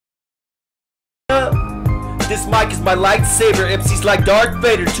This mic is my lightsaber, MCs like Darth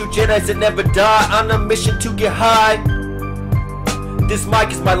Vader, two Jedis that never die, on a mission to get high. This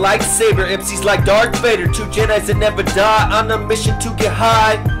mic is my lightsaber, MCs like Darth Vader, two Jedis that never die, on a mission to get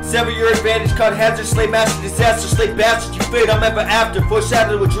high. Sever your advantage, caught hazard, slay master, disaster, slay bastard, you fade, I'm ever after.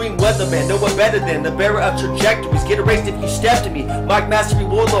 Foreshadow a dream, weatherman, no one better than the bearer of trajectories. Get erased if you step to me, mic mastery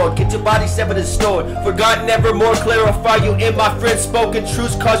warlord, get your body severed and stored. Forgotten evermore, clarify you in my friend. Spoken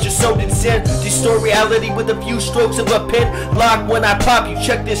truths cause you're soaked in sin. Distort reality with a few strokes of a pen. Lock when I pop, you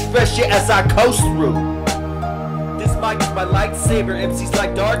check this fresh shit as I coast through. This mic is my lightsaber, MCs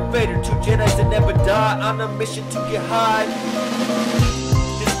like Darth Vader, two Jedis that never die, on a mission to get high.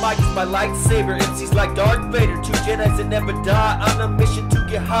 This mic is my lightsaber, MCs like Darth Vader, two Jedis that never die, on a mission to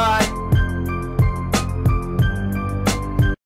get high.